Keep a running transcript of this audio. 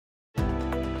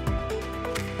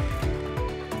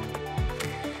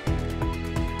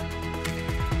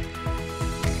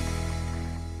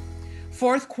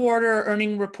Fourth quarter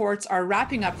earning reports are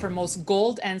wrapping up for most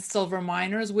gold and silver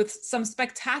miners with some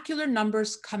spectacular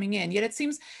numbers coming in. Yet it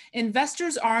seems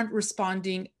investors aren't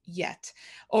responding yet.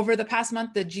 Over the past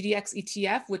month, the GDX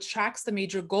ETF, which tracks the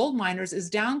major gold miners, is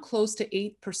down close to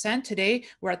 8%. Today,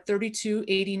 we're at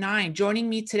 32.89. Joining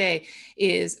me today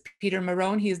is Peter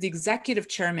Marrone. He is the executive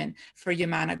chairman for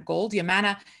Yamana Gold.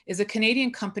 Yamana is a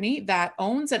Canadian company that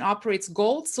owns and operates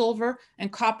gold, silver,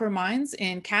 and copper mines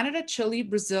in Canada, Chile,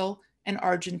 Brazil, and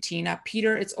Argentina.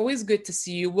 Peter, it's always good to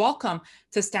see you. Welcome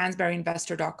to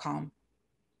StansberryInvestor.com.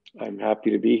 I'm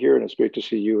happy to be here, and it's great to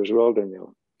see you as well,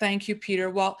 Daniela. Thank you, Peter.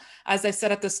 Well, as I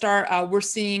said at the start, we're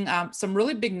seeing some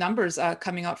really big numbers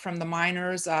coming out from the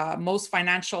miners. Most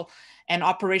financial and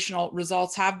operational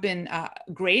results have been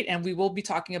great, and we will be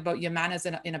talking about Yamana's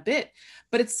in a bit.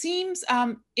 But it seems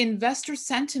investor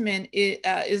sentiment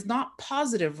is not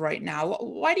positive right now.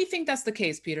 Why do you think that's the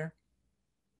case, Peter?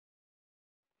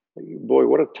 Boy,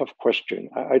 what a tough question.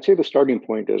 I'd say the starting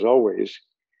point, as always,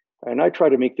 and I try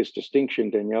to make this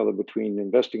distinction, Daniela, between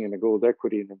investing in a gold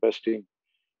equity and investing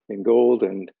in gold,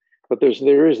 but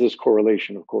there is this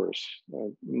correlation, of course.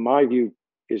 My view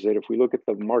is that if we look at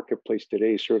the marketplace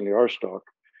today, certainly our stock,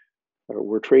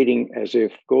 we're trading as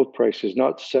if gold price is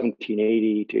not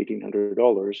 $1,780 to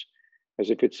 $1,800, as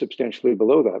if it's substantially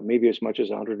below that, maybe as much as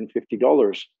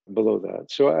 $150 below that.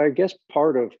 So I guess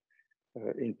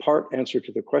in part answer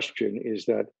to the question is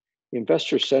that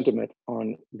investor sentiment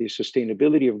on the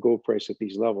sustainability of gold price at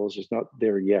these levels is not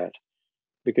there yet.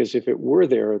 Because if it were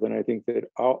there, then I think that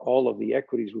all of the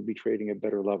equities would be trading at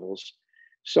better levels.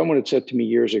 Someone had said to me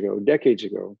years ago, decades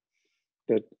ago,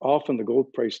 that often the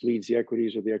gold price leads the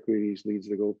equities or the equities leads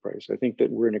the gold price. I think that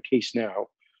we're in a case now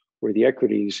where the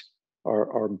equities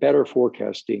are better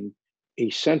forecasting a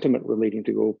sentiment relating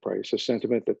to gold price, a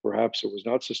sentiment that perhaps it was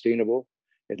not sustainable,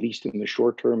 at least in the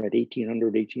short term at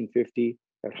 1800, 1850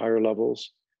 at higher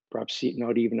levels, perhaps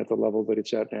not even at the level that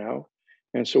it's at now.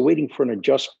 And so waiting for an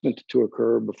adjustment to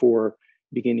occur before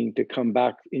beginning to come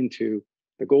back into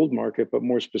the gold market, but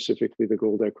more specifically the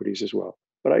gold equities as well.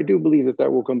 But I do believe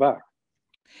that will come back.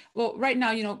 Well, right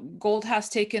now, gold has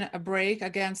taken a break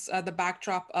against the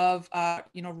backdrop of,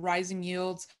 rising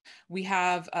yields. We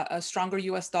have a stronger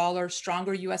U.S. dollar,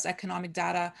 stronger U.S. economic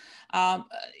data.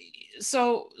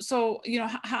 So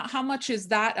how much is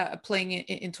that playing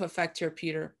into effect here,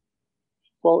 Peter?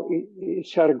 Well,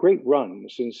 it's had a great run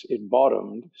since it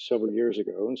bottomed several years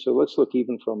ago. And so let's look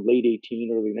even from late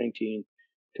 18, early 19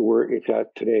 to where it's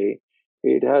at today.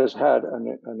 It has had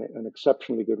an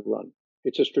exceptionally good run.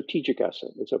 It's a strategic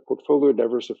asset. It's a portfolio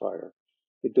diversifier.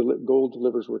 Gold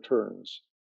delivers returns.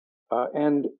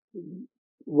 And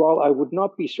while I would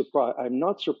not be surprised, I'm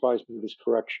not surprised by this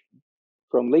correction.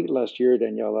 From late last year,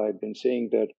 Daniela, I've been saying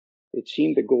that it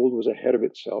seemed that gold was ahead of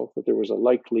itself, that there was a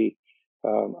likely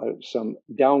some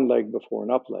down leg before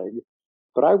an up leg.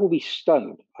 But I will be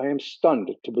stunned. I am stunned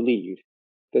to believe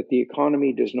that the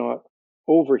economy does not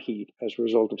overheat as a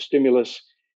result of stimulus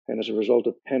and as a result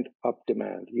of pent-up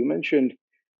demand. You mentioned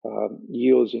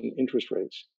yields and interest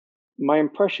rates. My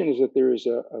impression is that there is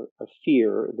a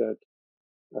fear that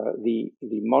the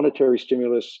monetary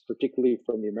stimulus, particularly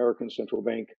from the American central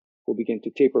bank, will begin to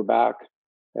taper back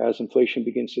as inflation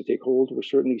begins to take hold. We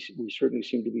certainly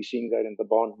seem to be seeing that in the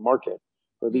bond market,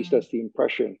 or at least that's the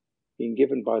impression being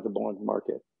given by the bond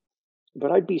market.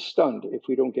 But I'd be stunned if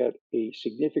we don't get a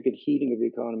significant heating of the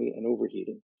economy and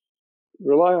overheating.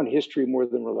 Rely on history more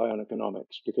than rely on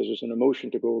economics, because there's an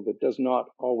emotion to gold that does not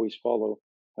always follow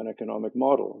an economic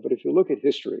model. But if you look at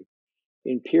history,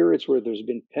 in periods where there's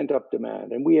been pent-up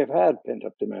demand, and we have had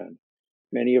pent-up demand,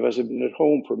 many of us have been at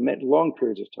home for long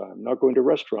periods of time, not going to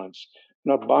restaurants,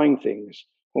 not buying things.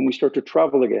 When we start to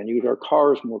travel again, use our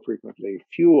cars more frequently,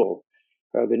 fuel,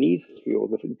 the need for fuel,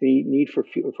 the need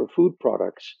for food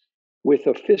products, with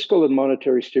a fiscal and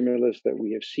monetary stimulus that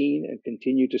we have seen and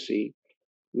continue to see.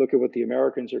 Look at what the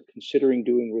Americans are considering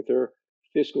doing with their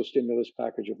fiscal stimulus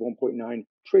package of $1.9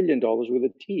 trillion with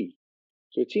a T.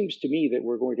 So it seems to me that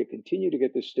we're going to continue to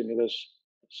get this stimulus.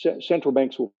 Central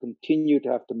banks will continue to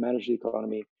have to manage the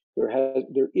economy.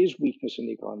 There is weakness in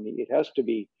the economy. It has to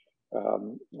be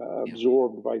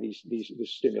absorbed by this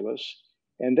stimulus.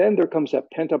 And then there comes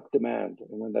that pent-up demand.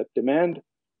 And when that demand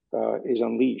is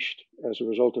unleashed as a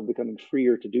result of becoming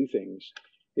freer to do things,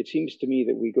 it seems to me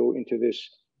that we go into this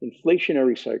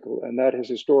inflationary cycle, and that has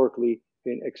historically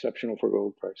been exceptional for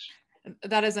gold price.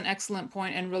 That is an excellent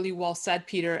point and really well said,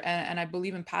 Peter. And I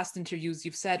believe in past interviews,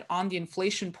 you've said on the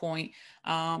inflation point,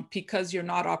 because you're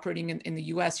not operating in the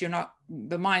US,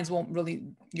 the mines won't really,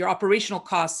 your operational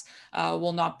costs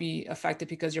will not be affected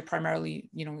because you're primarily,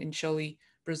 in Chile,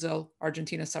 Brazil,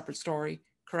 Argentina, separate story,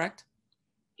 correct?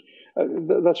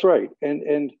 That's right.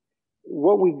 And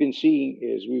what we've been seeing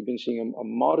is a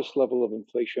modest level of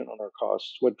inflation on our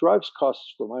costs. What drives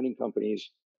costs for mining companies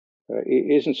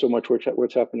isn't so much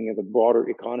what's happening in the broader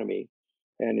economy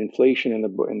and inflation in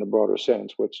the broader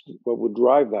sense. What would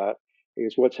drive that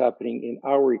is what's happening in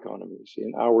our economies,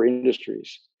 in our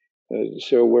industries.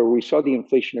 So where we saw the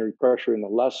inflationary pressure in the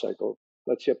last cycle,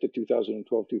 let's say up to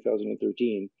 2012,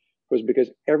 2013, was because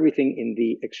everything in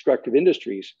the extractive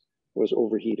industries was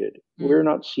overheated. We're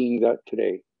not seeing that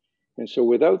today. And so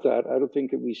without that, I don't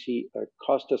think that we see a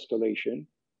cost escalation,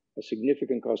 a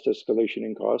significant cost escalation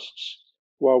in costs,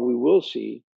 while we will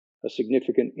see a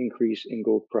significant increase in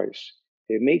gold price.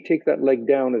 It may take that leg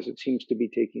down as it seems to be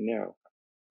taking now.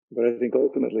 But I think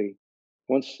ultimately,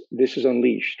 once this is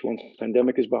unleashed, once the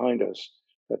pandemic is behind us,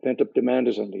 that pent-up demand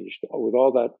is unleashed, with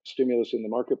all that stimulus in the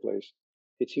marketplace,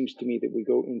 it seems to me that we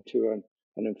go into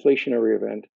an inflationary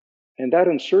event. And that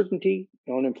uncertainty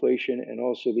on inflation and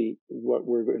also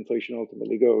where inflation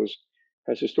ultimately goes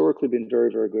has historically been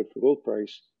very, very good for gold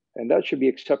price. And that should be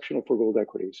exceptional for gold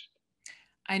equities.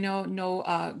 I know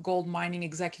no gold mining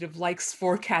executive likes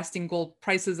forecasting gold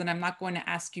prices, and I'm not going to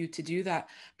ask you to do that,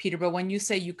 Peter. But when you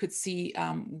say you could see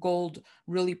gold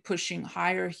really pushing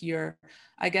higher here,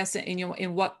 I guess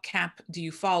in what camp do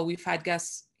you fall? We've had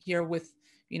guests here with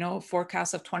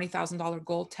forecasts of $20,000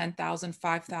 gold, 10,000,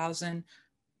 5,000,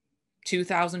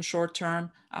 2,000 short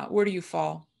term. Where do you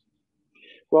fall?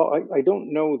 Well, I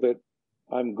don't know that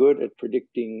I'm good at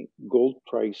predicting gold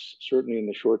price, certainly in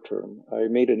the short term. I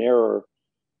made an error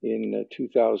in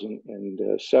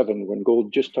 2007 when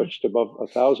gold just touched above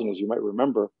 1,000, as you might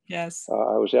remember. Yes.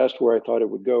 I was asked where I thought it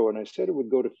would go, and I said it would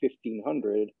go to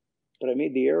 1,500, but I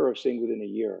made the error of saying within a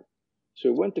year. So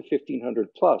it went to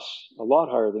 1,500 plus, a lot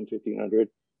higher than 1,500.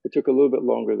 It took a little bit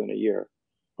longer than a year.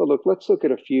 But look, let's look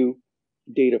at a few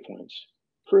data points.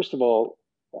 First of all,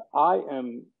 I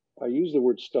used the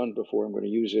word stunned before. I'm going to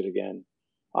use it again.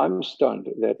 I'm stunned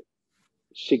that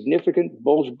significant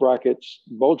bulge bracket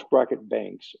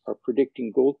banks are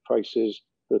predicting gold prices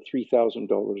for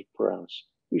 $3,000 per ounce.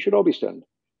 We should all be stunned.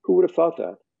 Who would have thought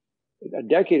that? A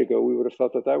decade ago, we would have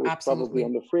thought that was probably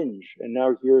on the fringe. And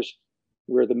now here's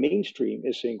where the mainstream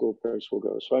is saying gold price will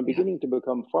go. So I'm beginning to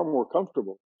become far more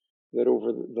comfortable that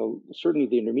over certainly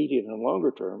the intermediate and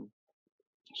longer term,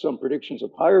 some predictions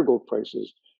of higher gold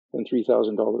prices than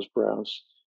 $3,000 per ounce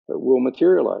will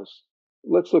materialize.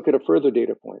 Let's look at a further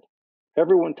data point.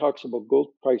 Everyone talks about gold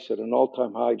price at an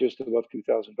all-time high, just above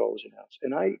 $2,000 an ounce.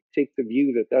 And I take the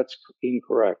view that that's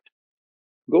incorrect.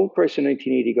 Gold price in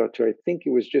 1980 got to, I think it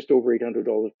was just over $800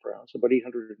 per ounce, about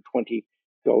 $820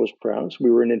 per ounce. We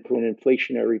were into an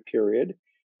inflationary period,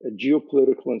 a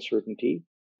geopolitical uncertainty.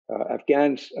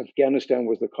 Afghanistan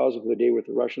was the cause of the day with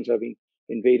the Russians having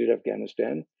invaded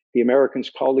Afghanistan, the Americans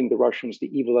calling the Russians the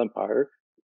evil empire.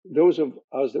 Those of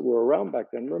us that were around back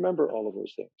then remember all of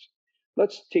those things.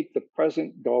 Let's take the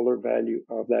present dollar value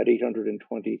of that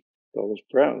 $820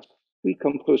 per ounce. We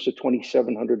come close to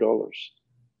 $2,700.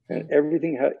 And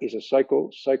everything is a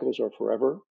cycle. Cycles are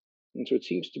forever. And so it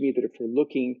seems to me that if we're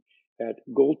looking at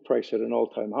gold price at an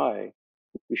all-time high,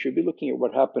 we should be looking at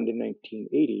what happened in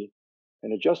 1980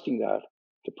 and adjusting that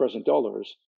to present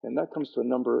dollars. And that comes to a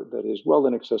number that is well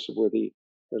in excess of at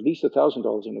least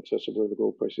 $1,000 in excess of where the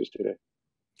gold price is today.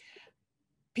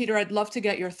 Peter, I'd love to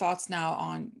get your thoughts now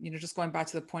on, just going back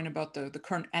to the point about the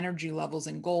current energy levels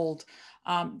in gold.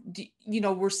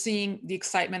 We're seeing the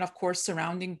excitement, of course,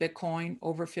 surrounding Bitcoin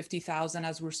over 50,000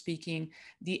 as we're speaking,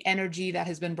 the energy that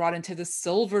has been brought into the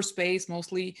silver space,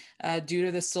 mostly due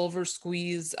to the silver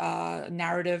squeeze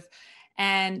narrative,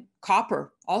 and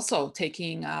copper also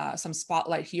taking some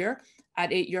spotlight here at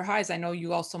 8-year highs. I know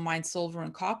you also mine silver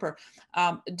and copper.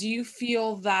 Do you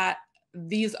feel that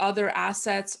these other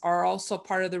assets are also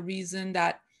part of the reason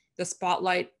that the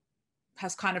spotlight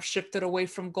has kind of shifted away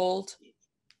from gold?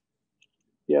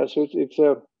 Yeah, so it's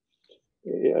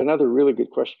another really good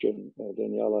question,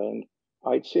 Daniela. And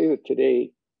I'd say that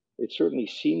today, it certainly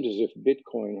seems as if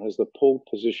Bitcoin has the pole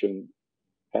position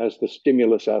as the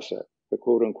stimulus asset, the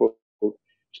quote unquote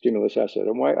stimulus asset.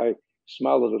 And why I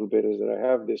smile a little bit is that I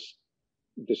have this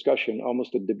discussion,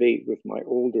 almost a debate with my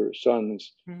older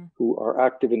sons who are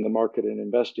active in the market and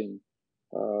investing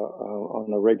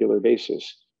on a regular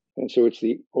basis. And so it's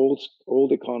the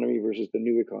old economy versus the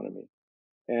new economy.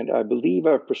 And I believe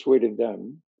I've persuaded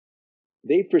them.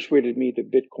 They persuaded me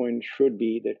that Bitcoin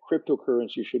that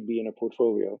cryptocurrency should be in a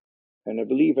portfolio. And I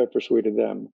believe I persuaded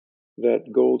them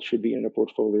that gold should be in a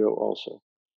portfolio also.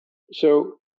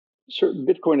 So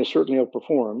Bitcoin has certainly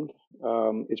outperformed.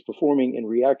 It's performing in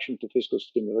reaction to fiscal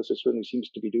stimulus. It certainly seems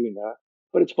to be doing that,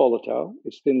 but it's volatile.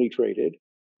 It's thinly traded.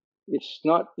 it's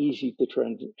not easy to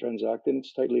transact, and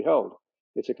it's tightly held.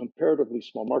 It's a comparatively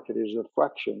small market. It is a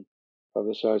fraction of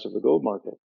the size of the gold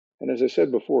market. And as I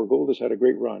said before, gold has had a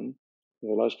great run in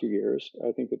the last few years.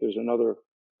 I think that there's another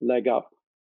leg up,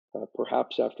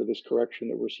 perhaps after this correction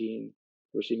that we're seeing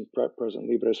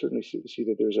presently. But I certainly see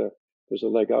that there's a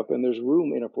leg up, and there's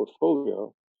room in a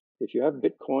portfolio. If you have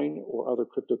Bitcoin or other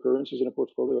cryptocurrencies in a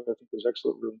portfolio, I think there's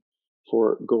excellent room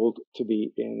for gold to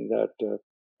be in that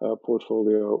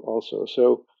portfolio also.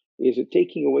 So is it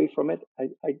taking away from it?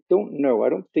 I don't know. I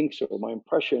don't think so. My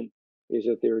impression is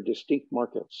that there are distinct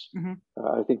markets. Mm-hmm.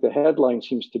 I think the headline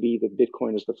seems to be that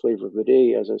Bitcoin is the flavor of the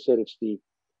day. As I said,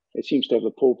 it seems to have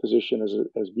the pole position as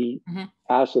the Mm-hmm.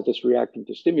 asset that's reacting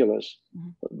to stimulus.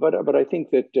 Mm-hmm. But I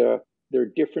think that there are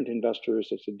different investors.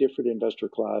 It's a different investor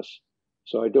class.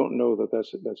 So I don't know that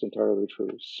that's entirely true.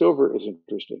 Silver is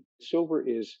interesting. Silver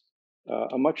is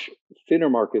a much thinner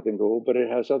market than gold, but it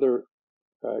has other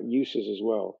uses as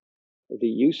well. The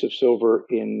use of silver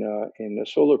in the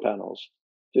solar panels,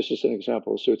 just as an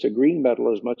example. So it's a green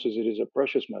metal as much as it is a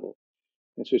precious metal.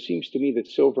 And so it seems to me that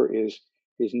silver is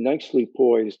nicely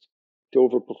poised to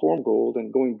overperform gold.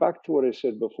 And going back to what I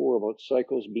said before about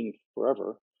cycles being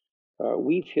forever,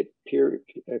 we've hit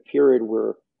a period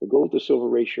where the gold to silver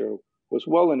ratio was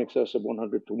well in excess of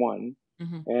 100 to 1.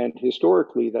 Mm-hmm. And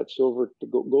historically, that silver to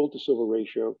gold to silver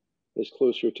ratio is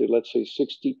closer to, let's say,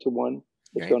 60 to 1.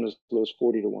 It's gone as low as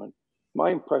 40 to 1.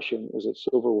 My impression is that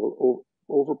silver will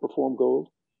overperform gold.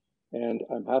 And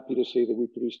I'm happy to say that we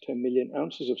produced 10 million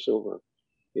ounces of silver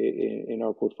in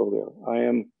our portfolio. I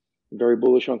am very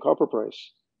bullish on copper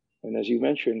price. And as you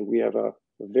mentioned, we have a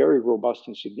very robust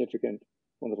and significant,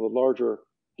 one of the larger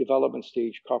development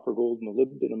stage copper, gold, and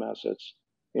molybdenum assets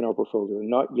in our portfolio,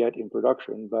 not yet in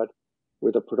production, but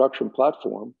with a production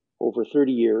platform over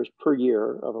 30 years per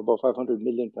year of about 500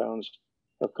 million pounds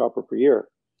of copper per year.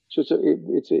 So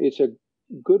it's a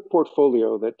good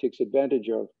portfolio that takes advantage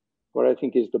of what I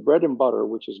think is the bread and butter,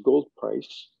 which is gold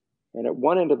price. And at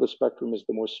one end of the spectrum is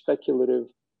the more speculative,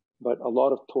 but a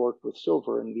lot of torque with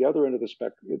silver. And the other end of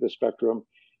the spectrum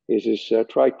is this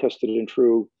tried, tested, and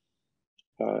true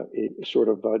sort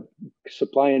of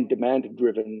supply and demand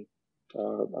driven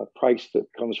price that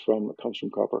comes from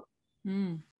copper.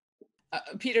 Mm.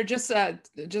 Peter, just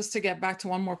to get back to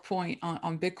one more point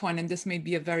on Bitcoin, and this may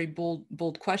be a very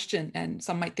bold question, and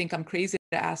some might think I'm crazy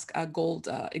to ask a gold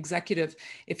executive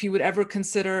if he would ever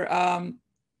consider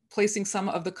placing some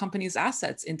of the company's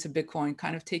assets into Bitcoin,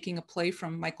 kind of taking a play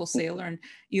from Michael Saylor and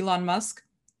Elon Musk.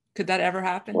 Could that ever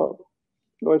happen?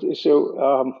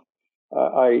 So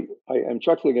I am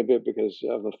chuckling a bit because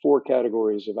of the four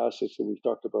categories of assets that we've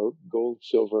talked about: gold,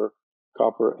 silver,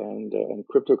 copper, and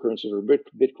cryptocurrencies, or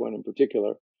Bitcoin in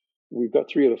particular. We've got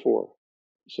three of the four.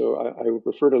 So I would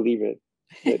prefer to leave it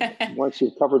that once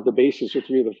you've covered the basis of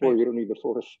three of the four, right, you don't need the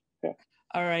fourth. Yeah.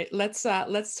 All right, let's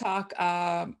talk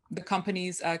the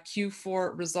company's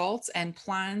Q4 results and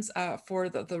plans for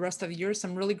the rest of the year.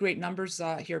 Some really great numbers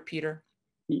here, Peter.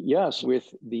 Yes,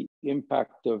 with the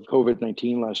impact of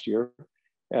COVID-19 last year,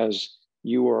 as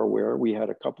you are aware, we had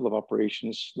a couple of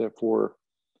operations that for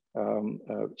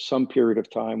some period of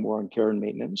time were on care and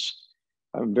maintenance.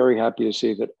 I'm very happy to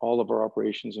say that all of our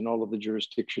operations in all of the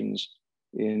jurisdictions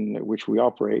in which we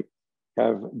operate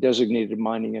have designated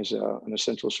mining as an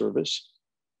essential service.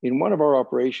 In one of our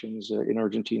operations in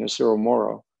Argentina, Cerro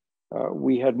Moro,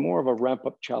 we had more of a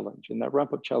ramp-up challenge, and that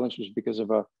ramp-up challenge was because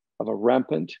of a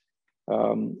rampant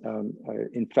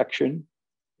infection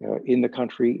in the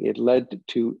country. It led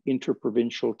to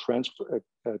interprovincial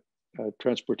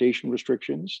transportation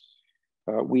restrictions.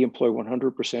 We employ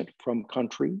 100% from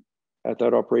country at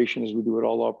that operation, as we do at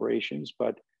all operations,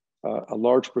 but a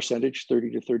large percentage,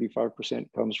 30 to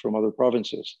 35%, comes from other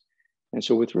provinces. And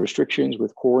so with restrictions,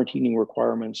 with quarantining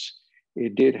requirements,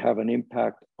 it did have an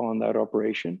impact on that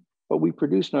operation. But we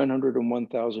produced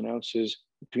 901,000 ounces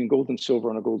between gold and silver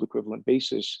on a gold equivalent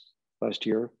basis last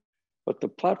year. But the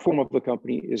platform of the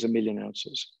company is 1 million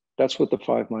ounces. That's what the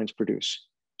 5 mines produce.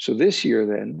 So this year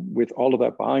then, with all of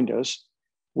that behind us,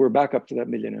 we're back up to that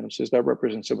 1 million ounces. That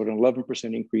represents about an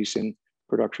 11% increase in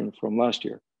production from last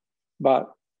year.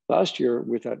 But last year,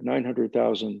 with that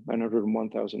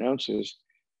 901,000 ounces,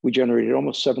 we generated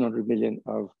almost 700 million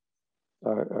of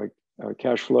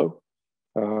cash flow.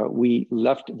 We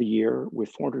left the year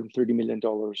with $430 million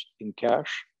in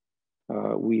cash.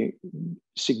 We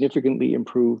significantly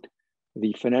improved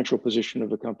the financial position of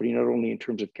the company, not only in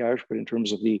terms of cash, but in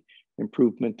terms of the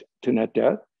improvement to net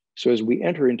debt. So as we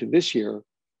enter into this year,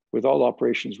 with all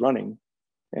operations running,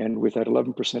 and with that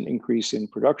 11% increase in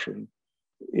production,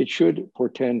 it should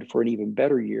portend for an even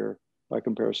better year by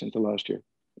comparison to last year.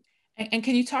 And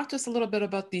can you talk to us a little bit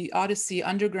about the Odyssey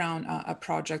Underground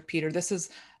project, Peter? This is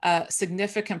a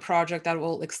significant project that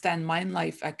will extend mine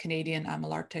life at Canadian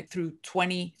Malartic through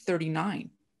 2039.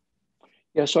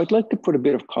 Yeah, so I'd like to put a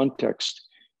bit of context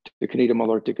to Canadian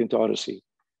Malartic and to Odyssey.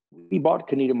 We bought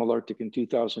Canadian Malartic in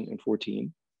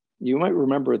 2014. You might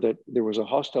remember that there was a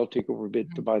hostile takeover bid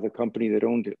to buy the company that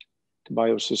owned it, to buy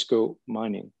Osisko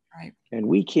Mining. Right. And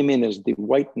we came in as the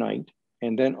white knight,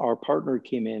 and then our partner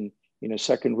came in a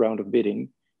second round of bidding.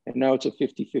 And now it's a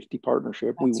 50-50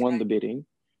 partnership. That's we won the bidding,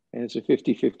 and it's a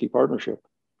 50-50 partnership.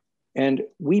 And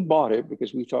we bought it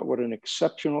because we thought what an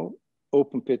exceptional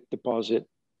open pit deposit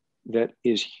that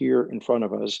is here in front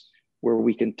of us, where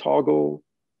we can toggle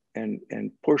and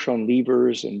push on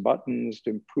levers and buttons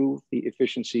to improve the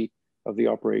efficiency of the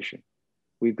operation.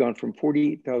 We've gone from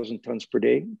 48,000 tons per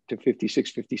day to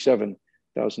 56,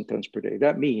 57,000 tons per day.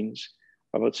 That means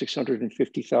about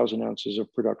 650,000 ounces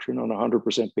of production on a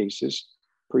 100% basis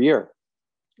per year.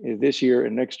 This year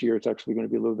and next year, it's actually going to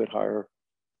be a little bit higher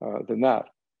than that.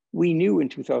 We knew in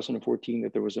 2014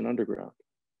 that there was an underground,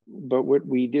 but what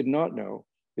we did not know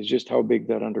is just how big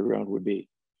that underground would be.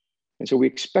 And so we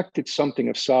expected something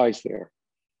of size there.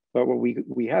 But what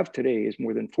we have today is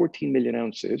more than 14 million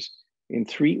ounces in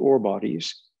 3 ore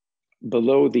bodies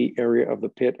below the area of the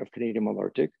pit of Canadian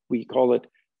Malartic. We call it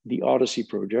the Odyssey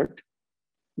project.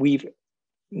 We've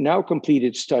now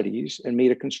completed studies and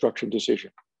made a construction decision.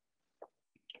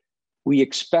 We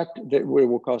expect that it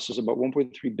will cost us about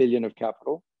 1.3 billion of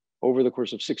capital over the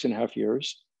course of 6.5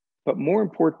 years. But more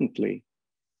importantly,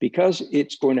 because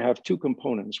it's going to have 2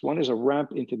 components. One is a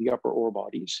ramp into the upper ore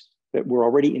bodies that were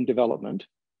already in development.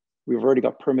 We've already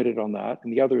got permitted on that.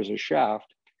 And the other is a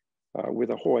shaft with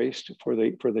a hoist for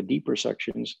the deeper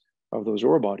sections of those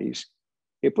ore bodies.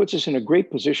 It puts us in a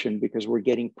great position because we're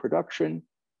getting production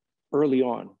early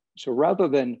on. So rather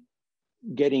than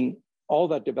getting all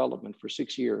that development for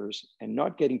 6 years and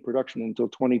not getting production until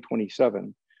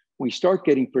 2027, we start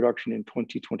getting production in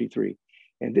 2023.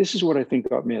 And this is what I think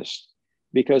got missed.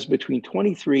 Because between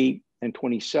 23 and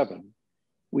 27,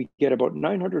 we get about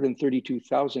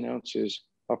 932,000 ounces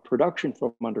of production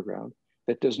from underground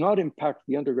that does not impact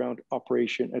the underground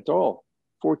operation at all.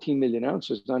 14 million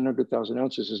ounces, 900,000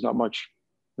 ounces is not much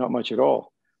at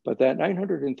all. But that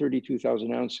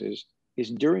 932,000 ounces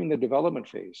is during the development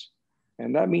phase.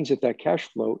 And that means that cash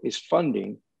flow is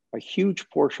funding a huge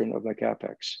portion of the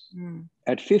CapEx.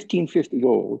 At 1550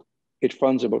 gold, it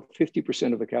funds about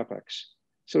 50% of the CapEx.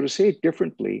 So to say it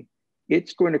differently,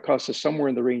 it's going to cost us somewhere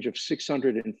in the range of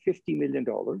 $650 million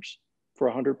for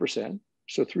 100%.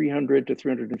 So 300 to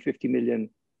 350 million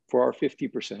for our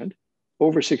 50%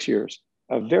 over 6 years.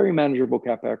 A very manageable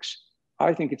CapEx.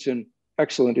 I think it's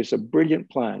it's a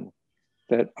brilliant plan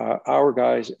that our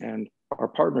guys and our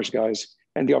partners guys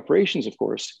and the operations, of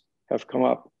course, have come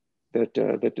up that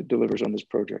delivers on this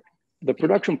project. The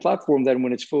production platform then,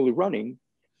 when it's fully running,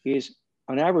 is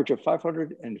an average of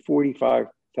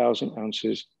 545,000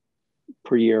 ounces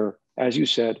per year, as you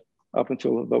said, up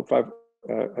until about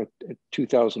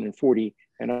 2040.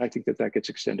 And I think that gets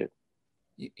extended.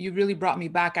 You really brought me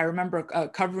back. I remember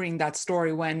covering that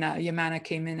story when Yamana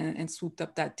came in and swooped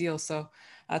up that deal. So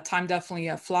time definitely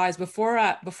flies. Before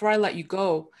I let you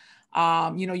go,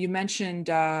 you mentioned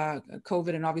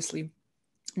COVID and obviously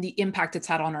the impact it's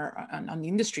had on the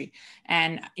industry.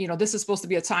 And, this is supposed to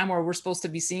be a time where we're supposed to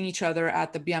be seeing each other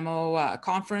at the BMO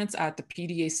conference, at the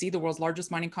PDAC, the world's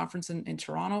largest mining conference in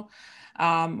Toronto.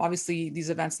 Obviously, these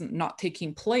events not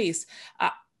taking place.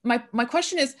 My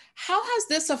question is, how has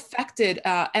this affected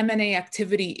M&A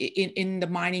activity in the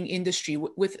mining industry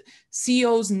with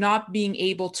CEOs not being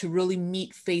able to really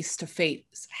meet face to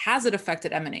face? Has it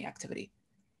affected M&A activity?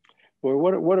 Well,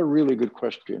 what a really good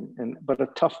question, but a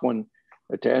tough one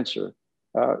to answer.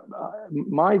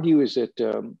 My view is that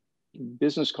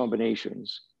business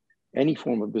combinations, any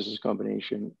form of business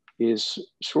combination, is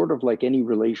sort of like any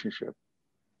relationship.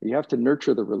 You have to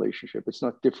nurture the relationship. It's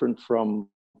not different from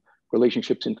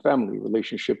relationships in family,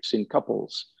 relationships in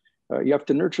couples. You have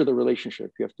to nurture the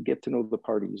relationship. You have to get to know the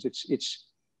parties.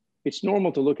 It's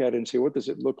normal to look at it and say, what does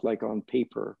it look like on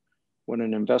paper when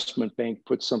an investment bank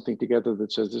puts something together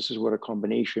that says this is what a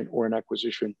combination or an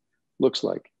acquisition looks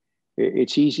like?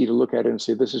 It's easy to look at it and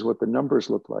say, this is what the numbers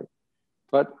look like.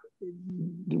 But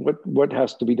what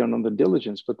has to be done on the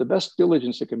diligence? But the best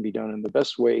diligence that can be done and the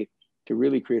best way to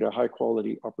really create a high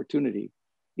quality opportunity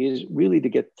is really to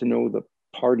get to know the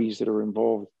parties that are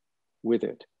involved with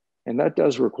it. And that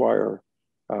does require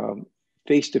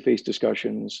face-to-face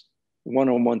discussions,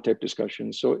 one-on-one type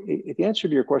discussions. So the answer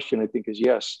to your question, I think, is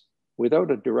yes.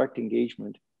 Without a direct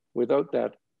engagement, without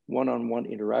that one-on-one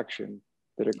interaction,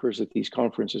 that occurs at these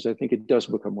conferences, I think it does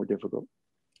become more difficult.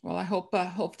 Well, I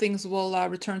hope things will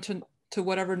return to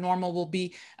whatever normal will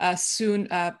be soon.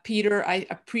 Peter, I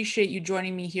appreciate you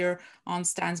joining me here on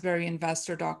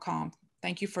StansberryInvestor.com.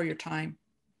 Thank you for your time.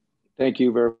 Thank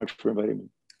you very much for inviting me.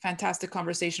 Fantastic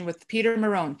conversation with Peter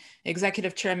Marrone,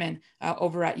 Executive Chairman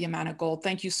over at Yamana Gold.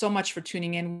 Thank you so much for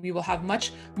tuning in. We will have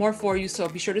much more for you, so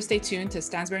be sure to stay tuned to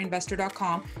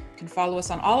StansberryInvestor.com. You can follow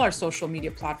us on all our social media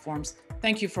platforms.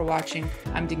 Thank you for watching.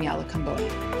 I'm Daniela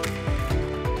Cambone.